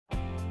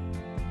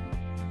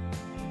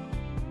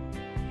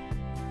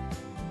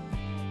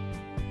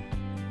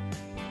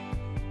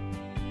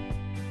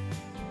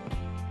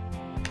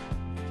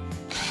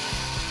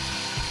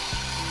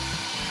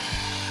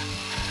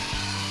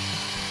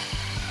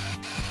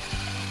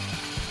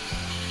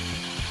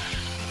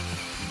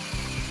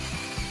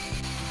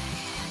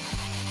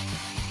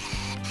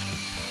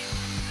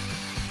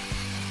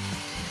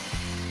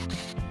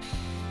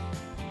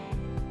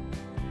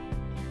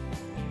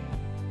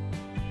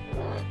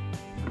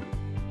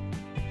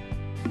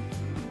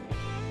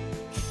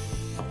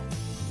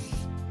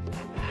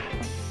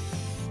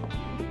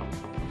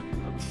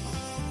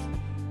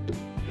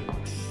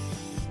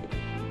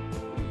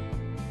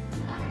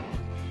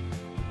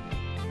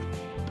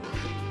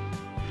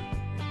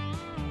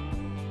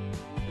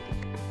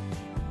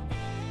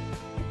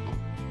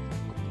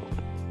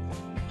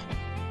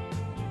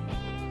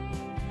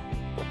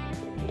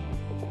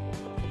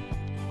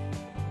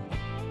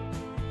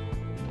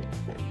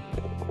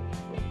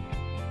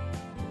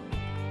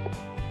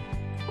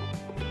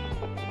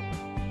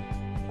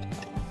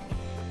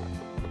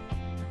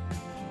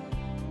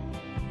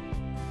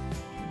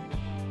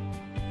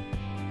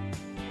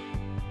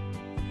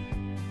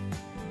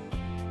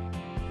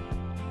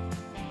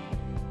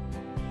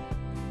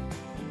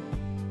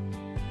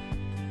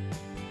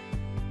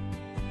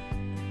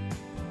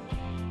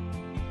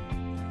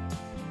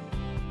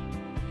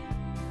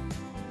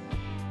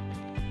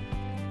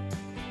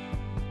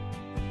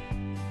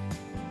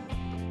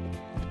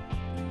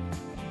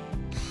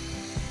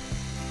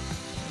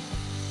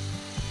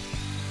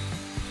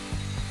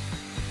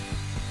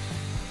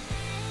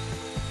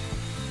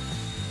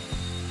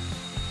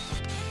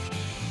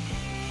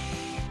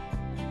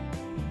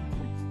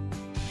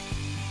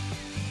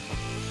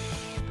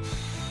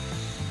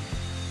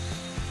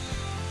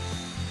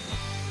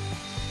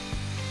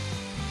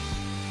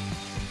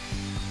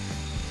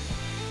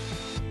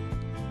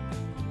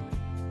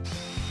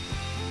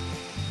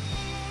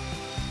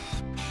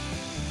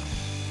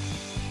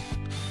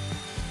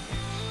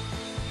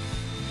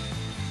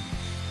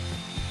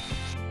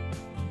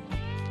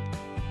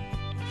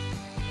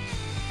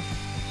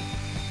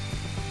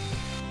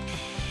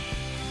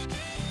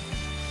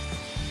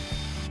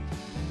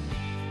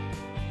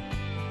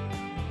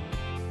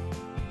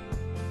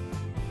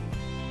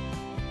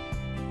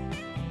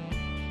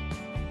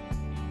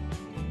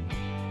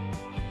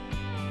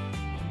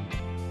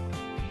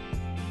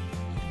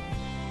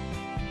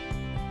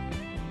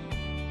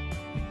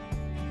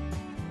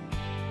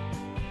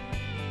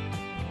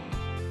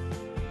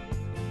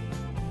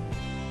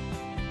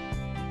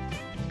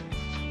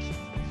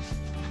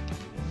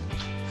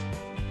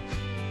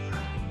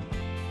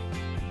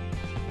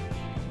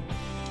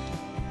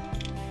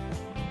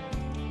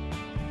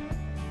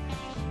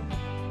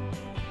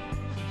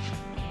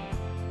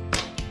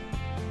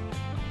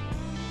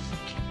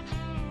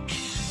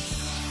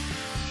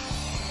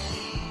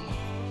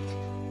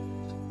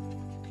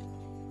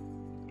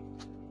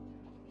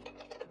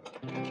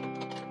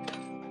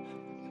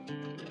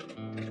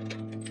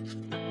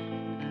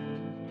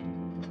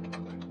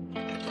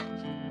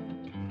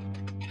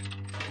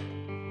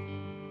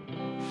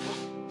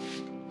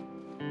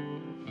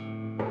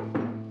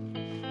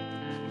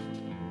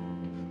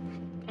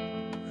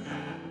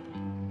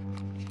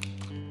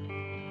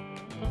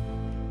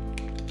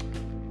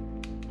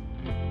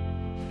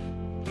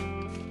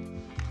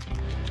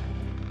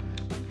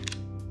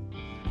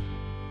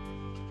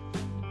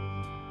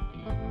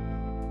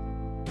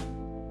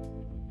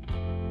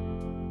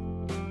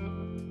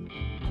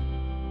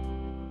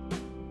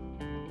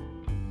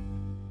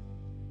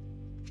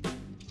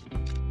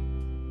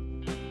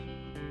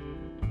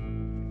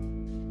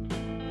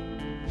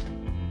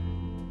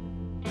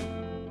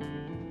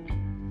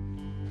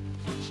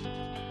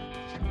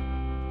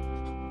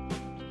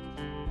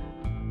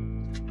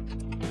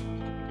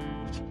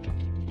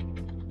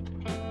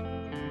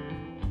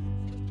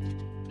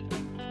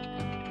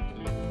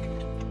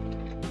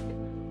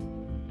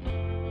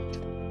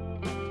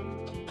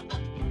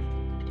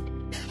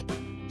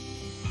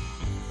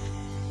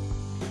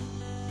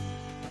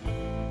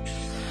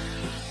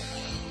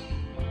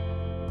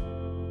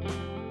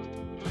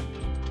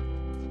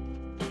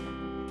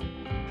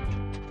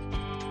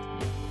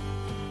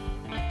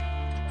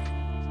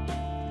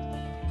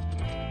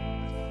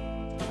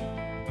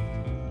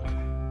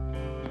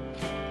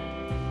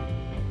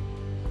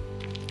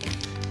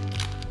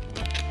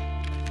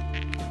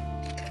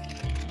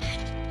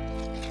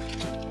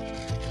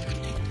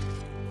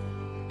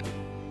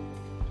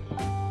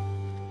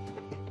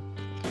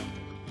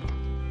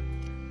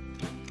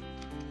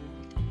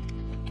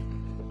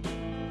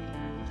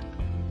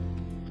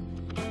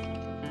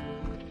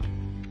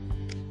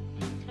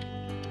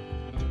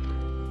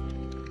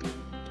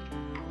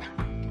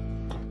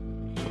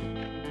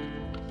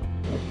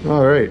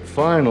All right,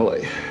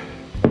 finally.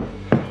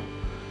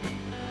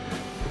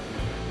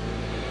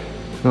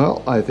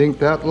 Well, I think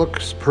that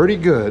looks pretty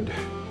good.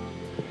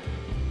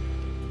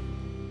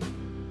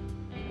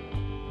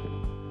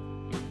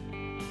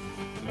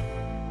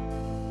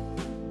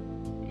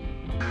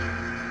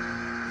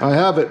 I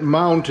have it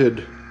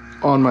mounted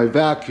on my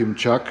vacuum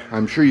chuck.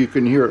 I'm sure you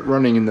can hear it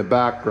running in the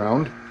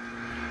background.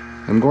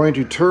 I'm going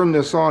to turn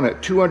this on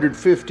at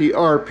 250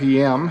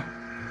 RPM,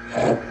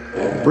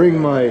 bring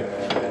my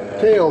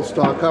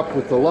tailstock up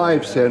with the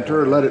live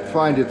center, let it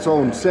find its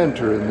own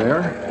center in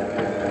there.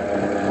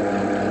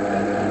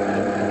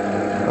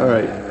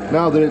 Alright,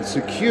 now that it's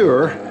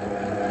secure,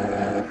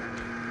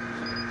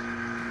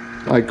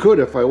 I could,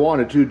 if I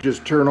wanted to,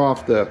 just turn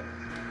off the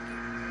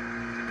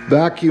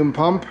vacuum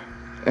pump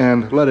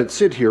and let it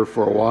sit here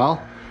for a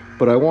while,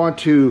 but I want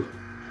to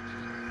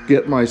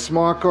get my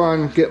smock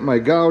on, get my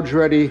gouge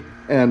ready,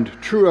 and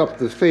true up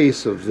the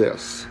face of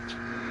this.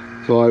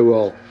 So I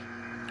will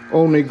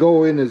only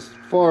go in as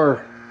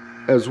far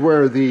as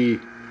where the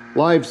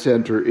live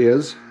center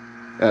is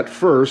at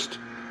first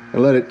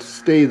and let it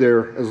stay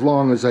there as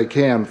long as I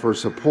can for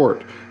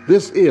support.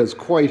 This is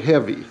quite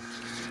heavy,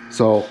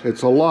 so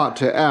it's a lot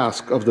to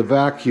ask of the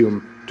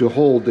vacuum to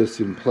hold this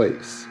in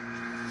place.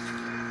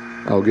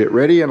 I'll get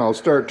ready and I'll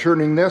start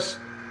turning this.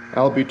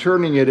 I'll be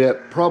turning it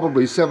at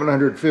probably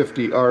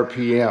 750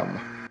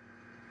 RPM.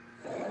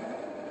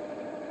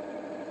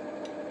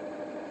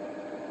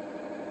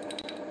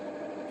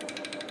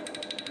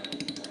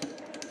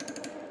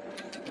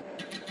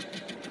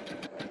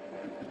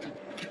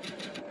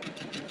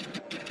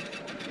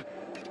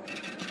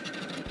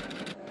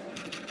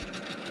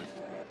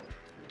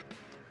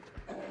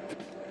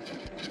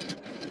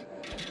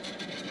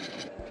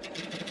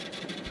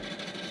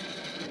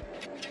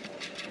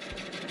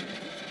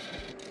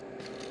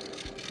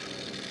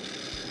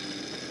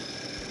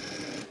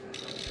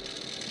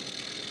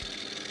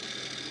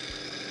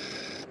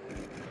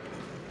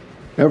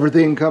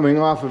 Everything coming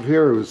off of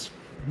here was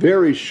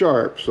very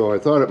sharp, so I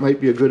thought it might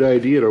be a good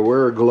idea to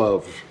wear a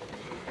glove.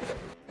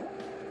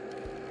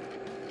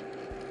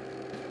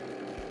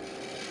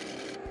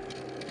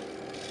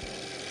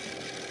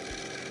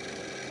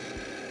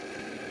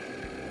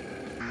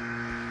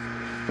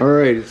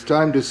 Alright, it's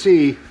time to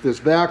see if this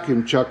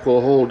vacuum chuck will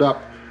hold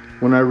up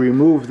when I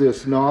remove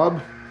this knob.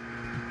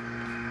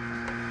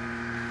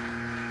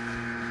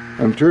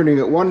 I'm turning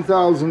at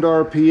 1000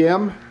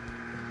 RPM.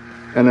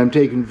 And I'm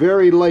taking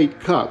very light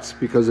cuts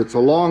because it's a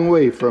long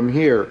way from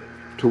here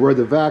to where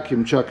the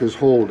vacuum chuck is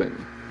holding.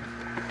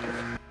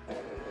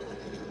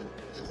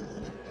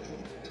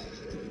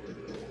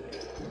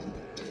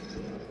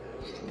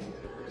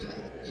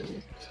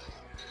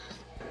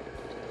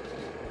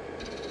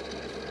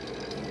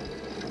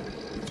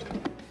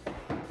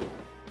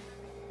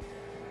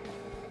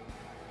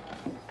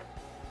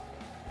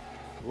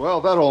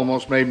 Well, that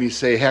almost made me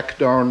say heck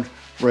darn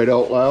right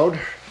out loud.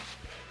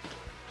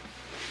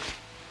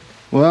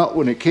 Well,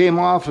 when it came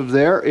off of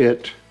there,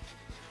 it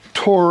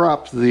tore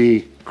up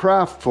the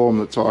craft foam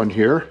that's on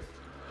here.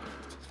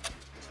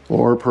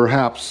 Or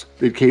perhaps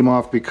it came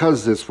off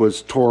because this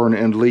was torn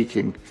and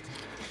leaking.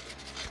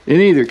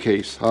 In either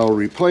case, I'll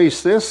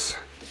replace this,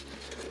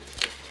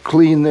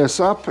 clean this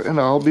up, and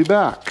I'll be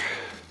back.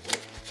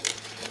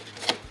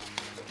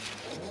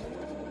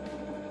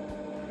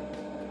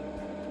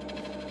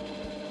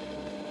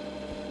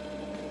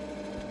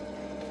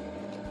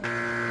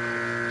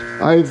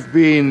 I've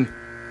been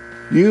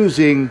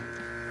using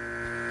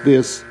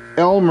this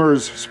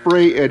Elmer's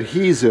spray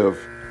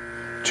adhesive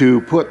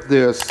to put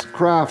this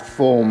craft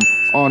foam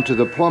onto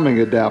the plumbing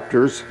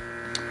adapters,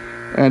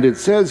 and it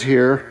says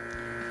here,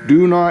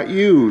 do not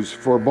use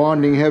for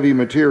bonding heavy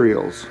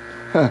materials.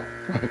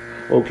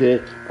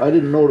 Okay, I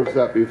didn't notice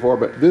that before,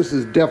 but this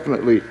is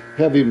definitely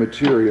heavy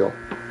material.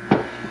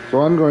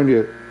 So I'm going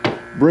to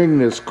bring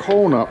this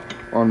cone up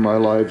on my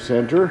live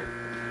center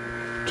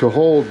to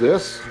hold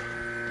this.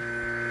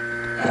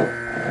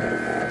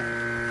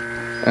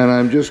 And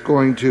I'm just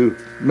going to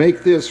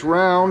make this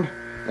round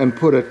and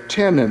put a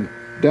tenon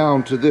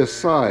down to this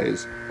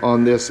size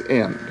on this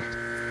end.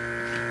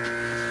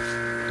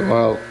 So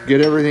I'll get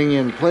everything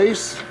in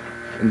place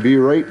and be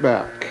right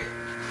back.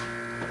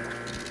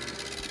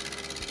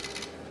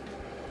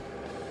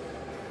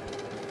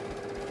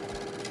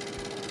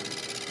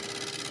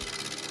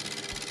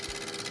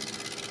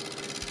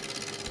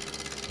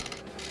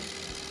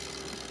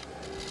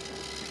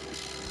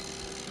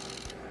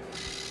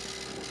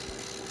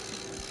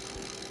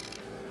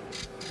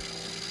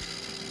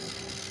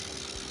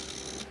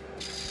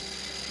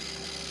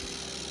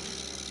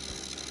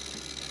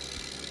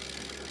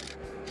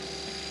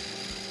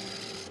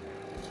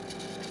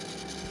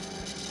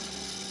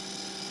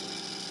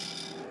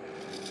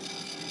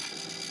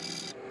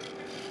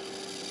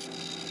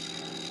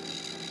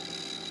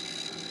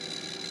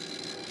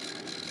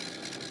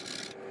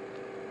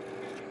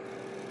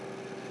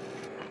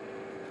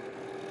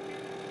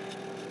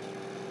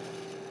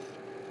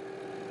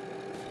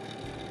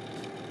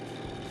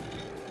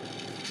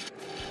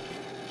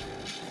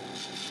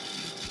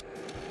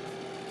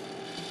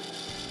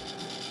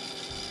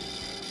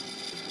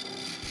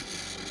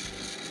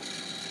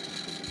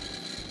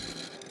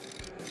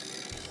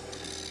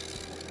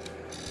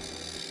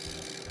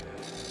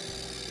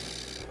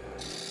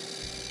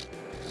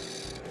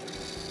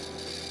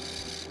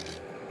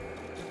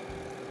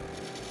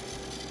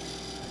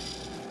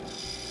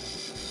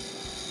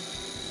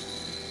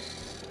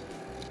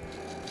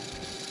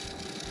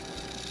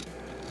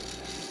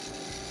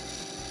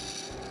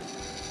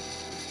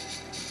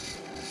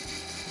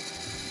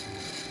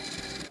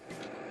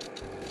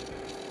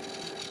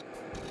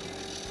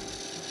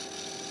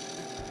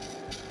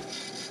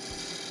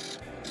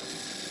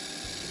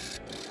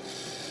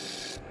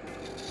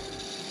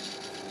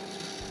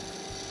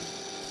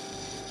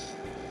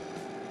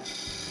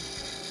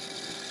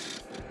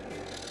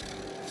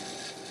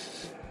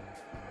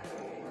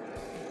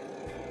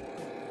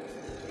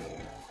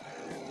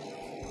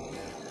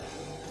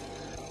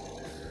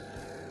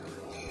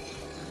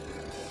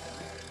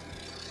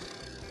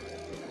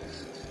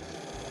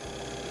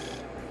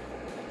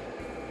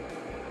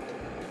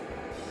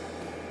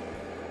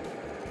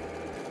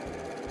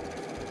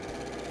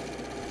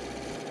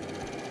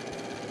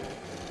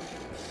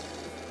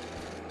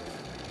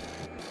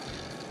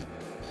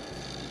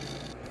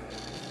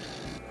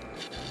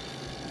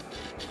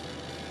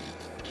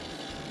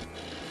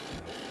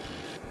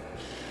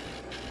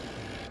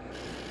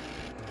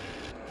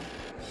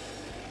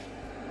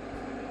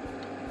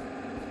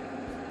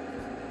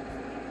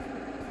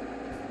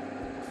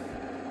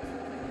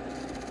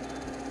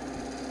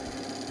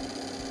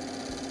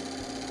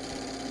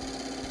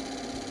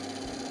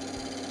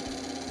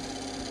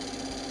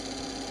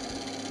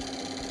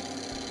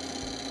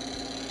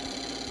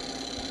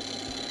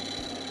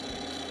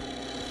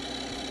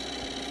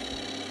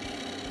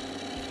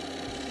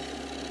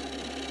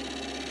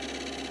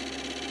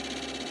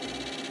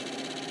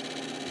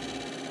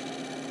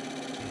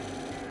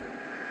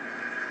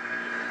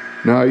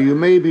 Now you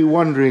may be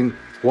wondering,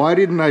 why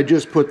didn't I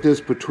just put this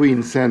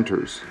between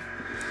centers?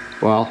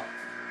 Well,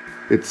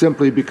 it's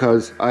simply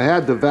because I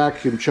had the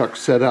vacuum chuck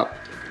set up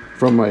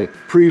from my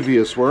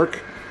previous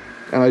work,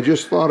 and I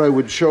just thought I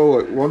would show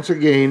it once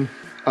again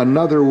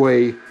another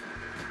way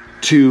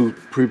to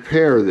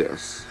prepare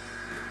this.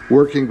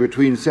 Working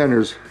between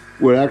centers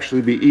would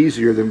actually be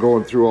easier than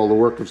going through all the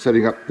work of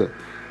setting up the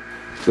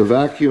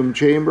vacuum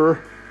chamber,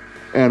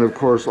 and of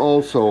course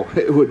also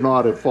it would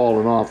not have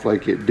fallen off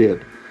like it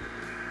did.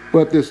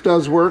 But this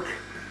does work,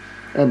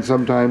 and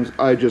sometimes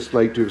I just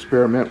like to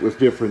experiment with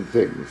different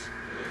things.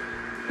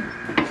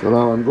 So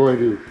now I'm going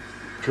to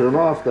turn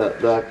off that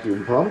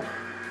vacuum pump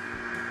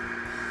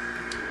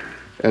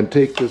and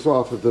take this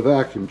off of the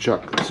vacuum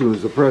chuck as soon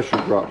as the pressure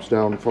drops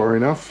down far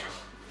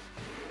enough.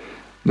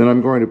 Then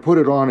I'm going to put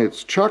it on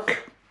its chuck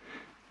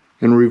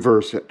and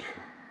reverse it.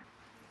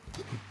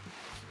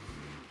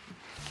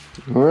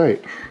 All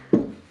right,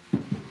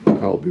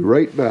 I'll be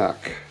right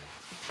back.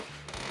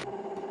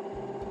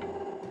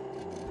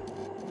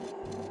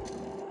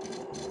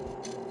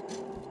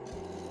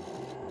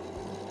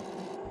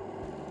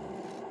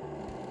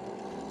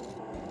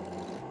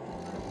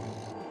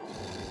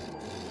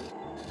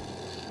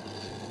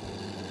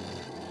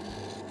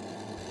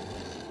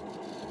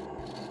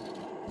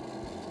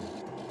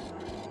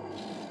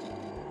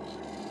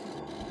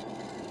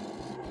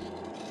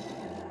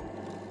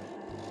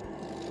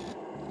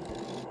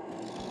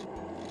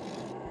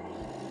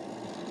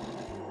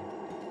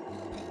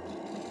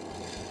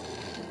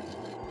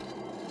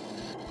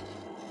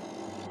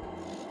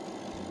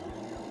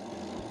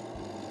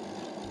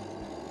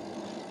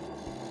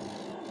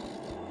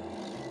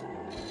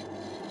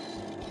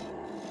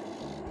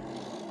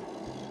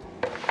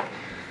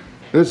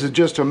 This is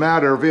just a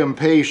matter of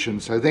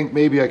impatience. I think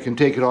maybe I can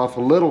take it off a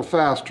little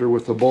faster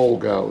with the bowl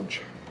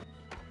gouge.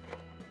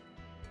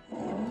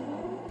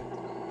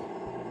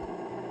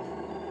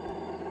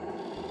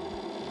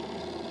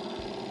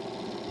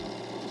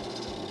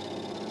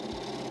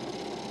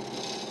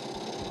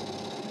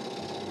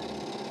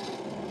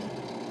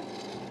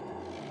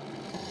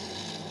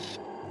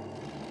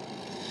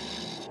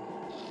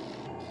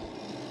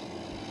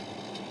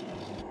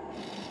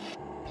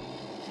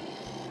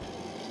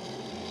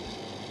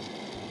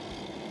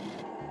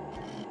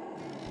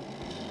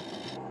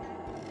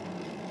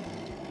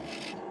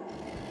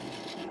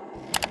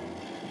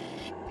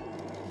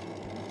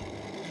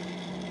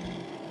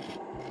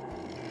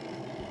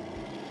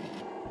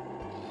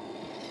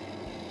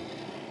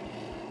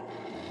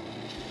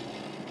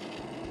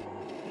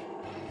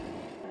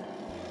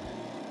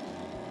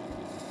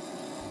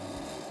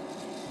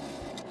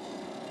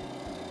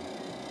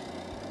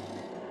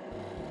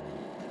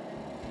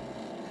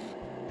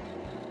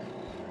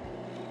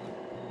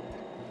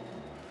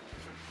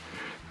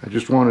 I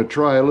just want to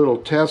try a little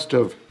test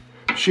of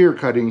shear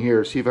cutting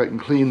here, see if I can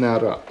clean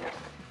that up.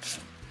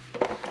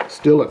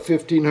 Still at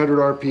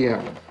 1500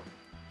 RPM.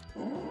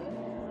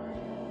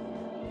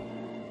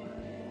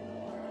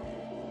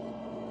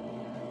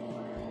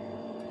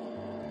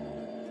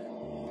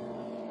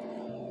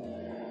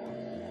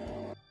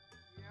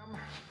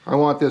 I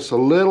want this a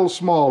little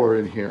smaller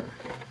in here.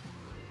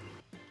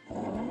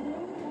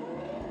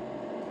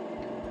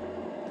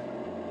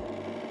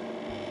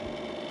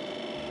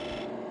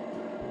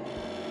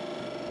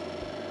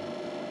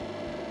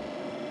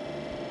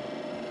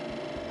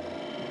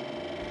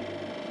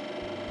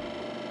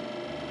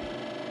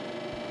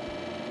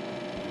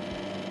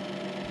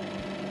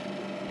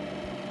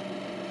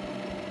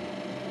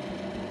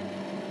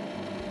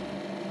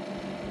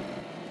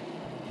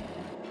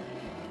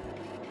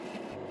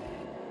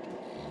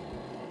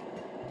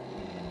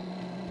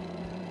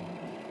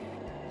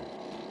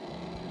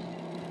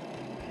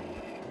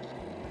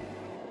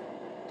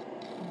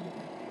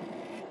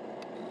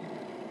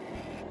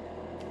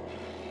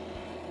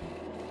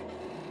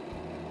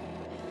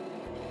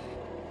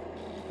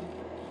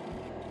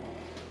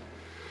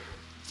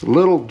 It's a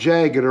little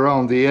jagged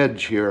around the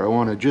edge here. I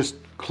want to just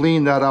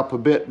clean that up a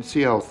bit and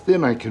see how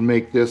thin I can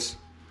make this.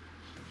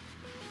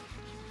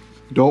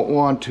 Don't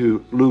want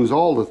to lose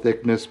all the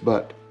thickness,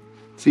 but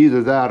it's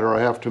either that or I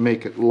have to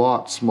make it a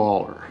lot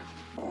smaller.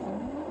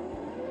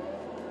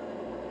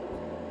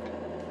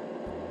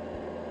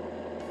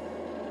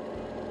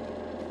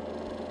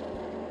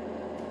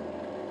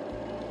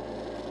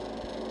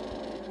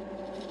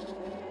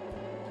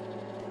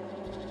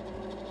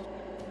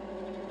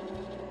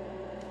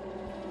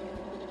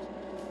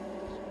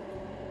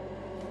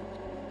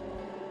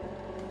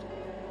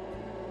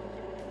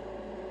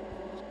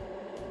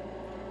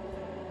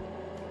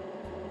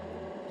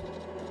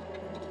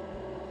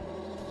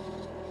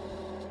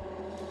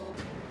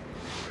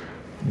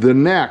 The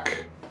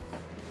neck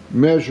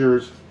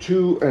measures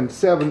 2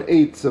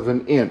 7/8 of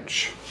an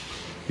inch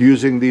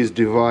using these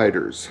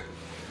dividers.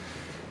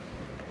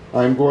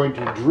 I'm going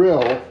to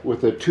drill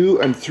with a 2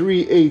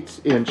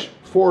 3/8 inch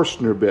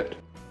Forstner bit.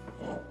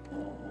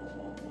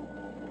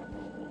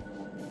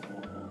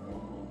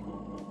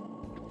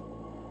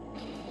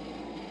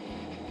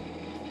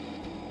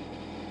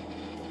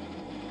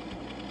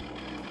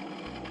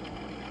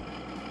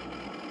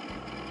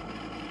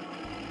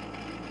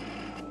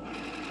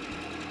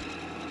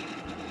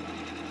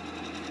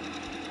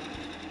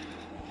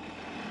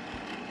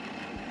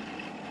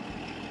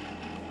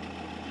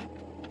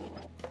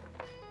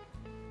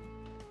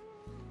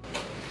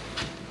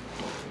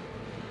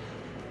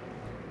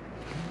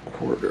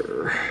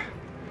 mortar.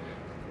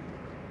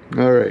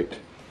 All right,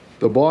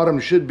 the bottom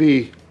should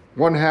be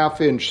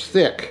 1/2 inch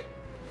thick,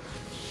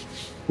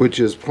 which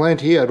is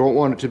plenty. I don't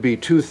want it to be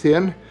too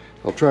thin.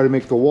 I'll try to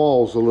make the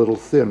walls a little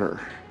thinner.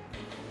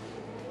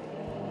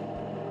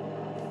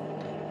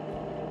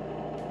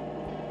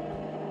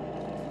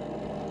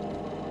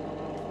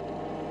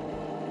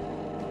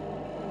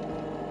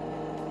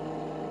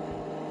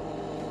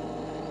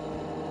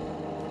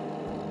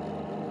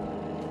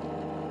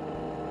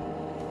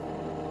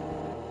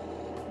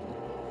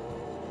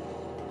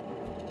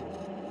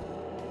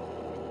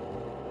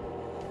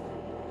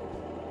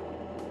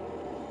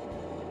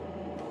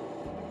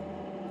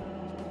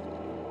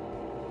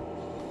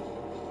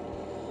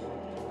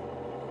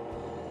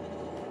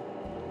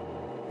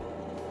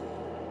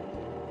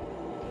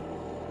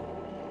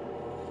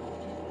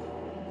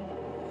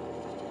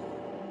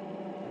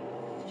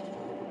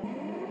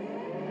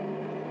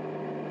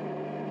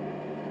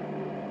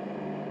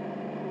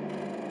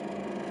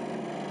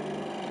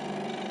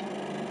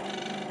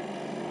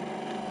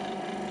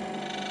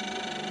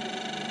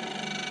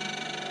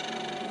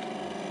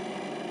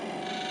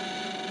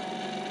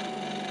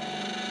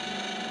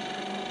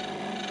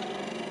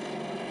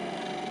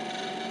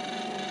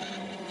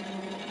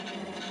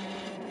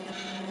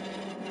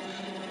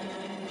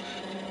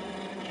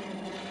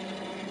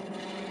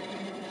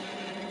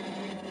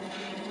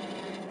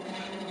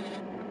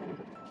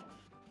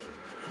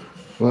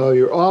 Well,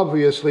 you're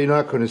obviously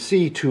not going to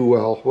see too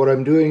well what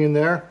I'm doing in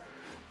there,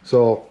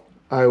 so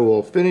I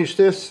will finish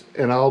this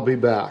and I'll be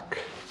back.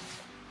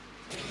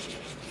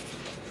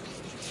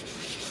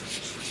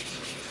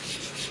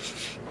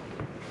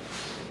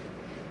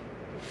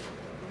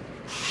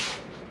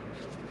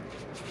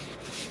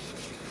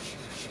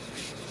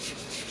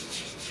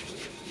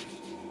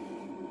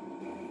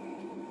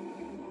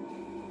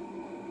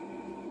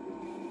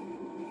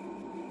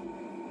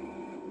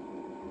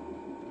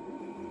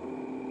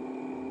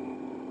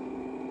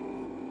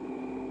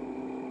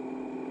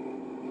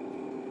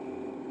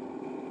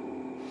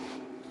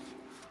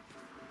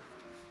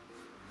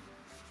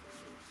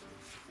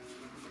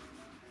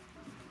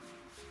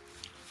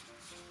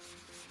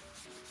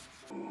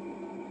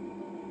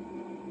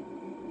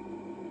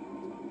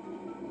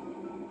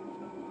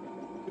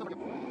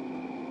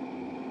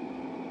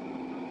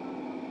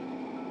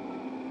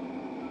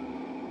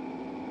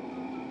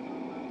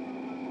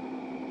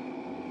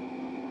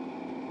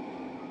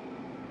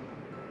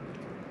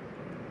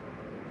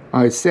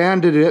 I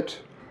sanded it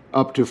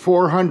up to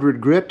 400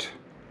 grit,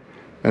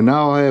 and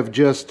now I have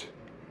just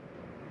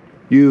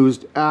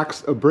used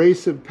Axe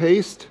abrasive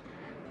paste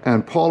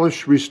and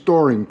polish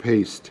restoring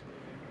paste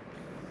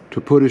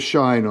to put a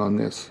shine on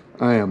this.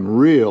 I am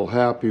real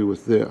happy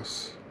with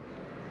this.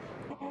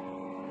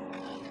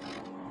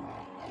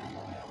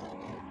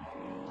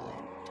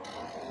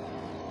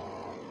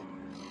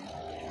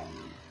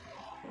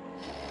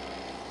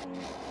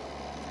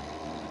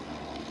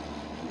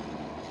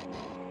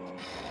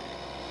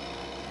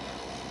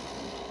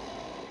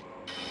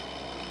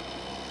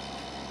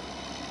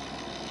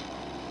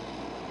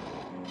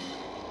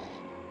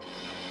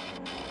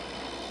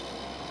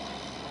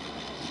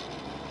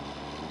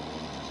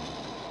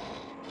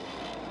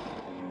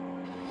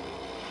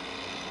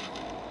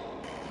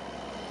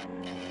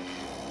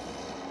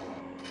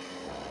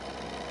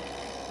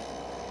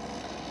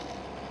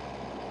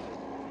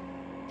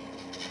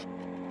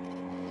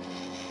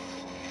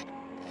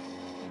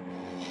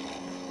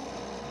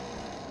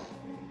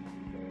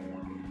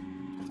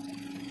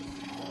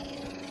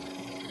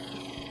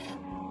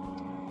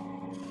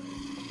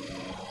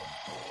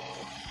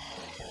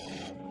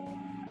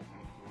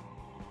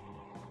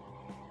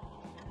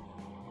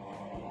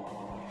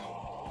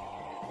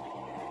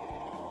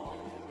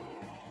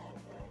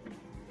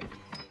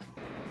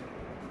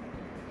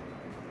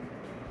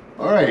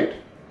 All right,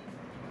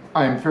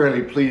 I'm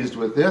fairly pleased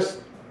with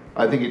this.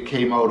 I think it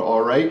came out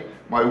all right.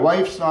 My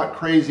wife's not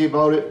crazy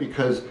about it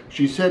because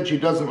she said she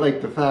doesn't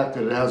like the fact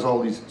that it has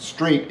all these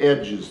straight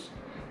edges.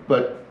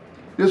 But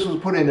this was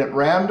put in at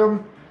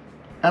random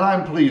and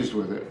I'm pleased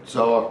with it.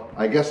 So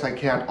I guess I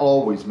can't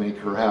always make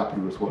her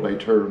happy with what I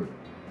turn.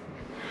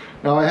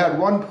 Now I had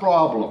one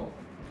problem.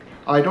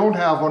 I don't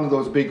have one of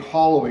those big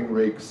hollowing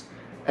rigs,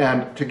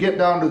 and to get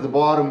down to the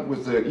bottom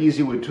with the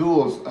EasyWood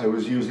tools I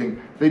was using,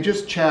 they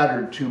just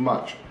chattered too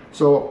much.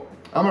 So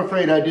I'm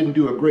afraid I didn't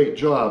do a great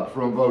job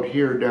from about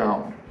here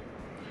down.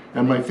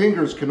 And my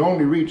fingers can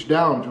only reach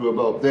down to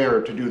about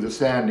there to do the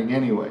sanding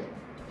anyway.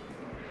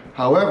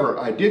 However,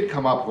 I did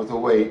come up with a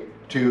way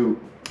to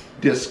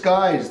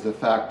disguise the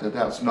fact that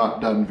that's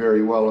not done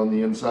very well on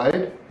the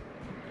inside.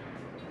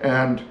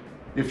 And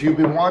if you've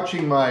been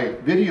watching my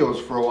videos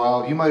for a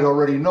while, you might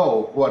already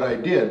know what I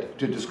did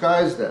to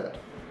disguise that.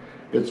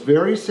 It's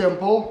very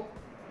simple,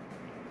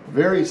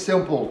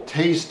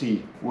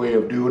 tasty way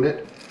of doing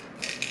it.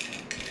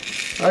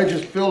 I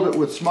just filled it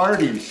with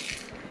Smarties.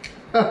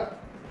 And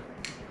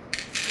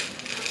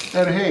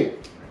hey,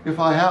 if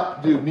I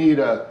happen to need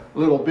a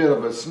little bit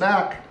of a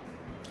snack,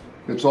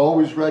 it's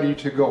always ready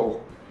to go.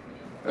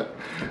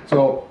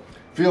 So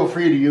feel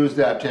free to use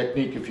that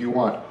technique if you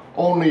want.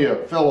 Only a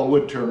fellow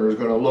wood turner is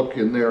going to look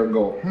in there and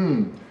go,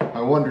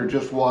 I wonder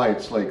just why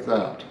it's like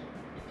that.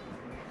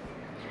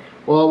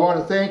 Well, I want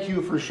to thank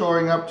you for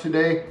showing up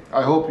today.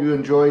 I hope you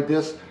enjoyed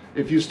this.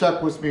 If you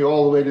stuck with me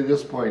all the way to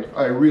this point,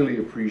 I really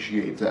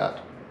appreciate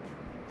that.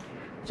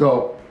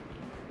 So,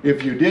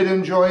 if you did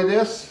enjoy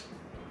this,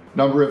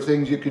 number of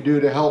things you could do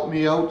to help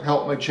me out,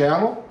 help my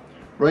channel,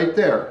 right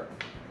there.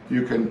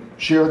 You can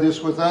share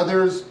this with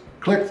others,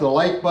 click the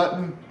like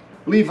button,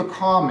 leave a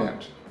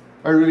comment.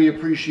 I really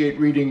appreciate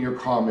reading your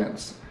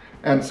comments.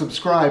 And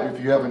subscribe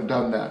if you haven't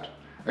done that.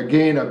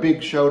 Again, a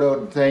big shout out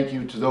and thank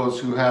you to those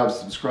who have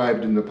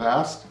subscribed in the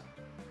past.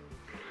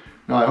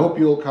 Now I hope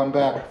you'll come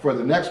back for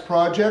the next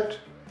project.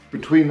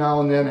 Between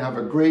now and then, have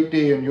a great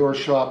day in your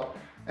shop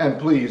and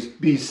please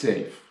be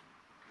safe.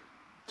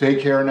 Take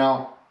care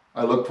now.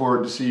 I look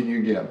forward to seeing you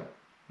again.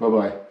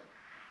 Bye-bye.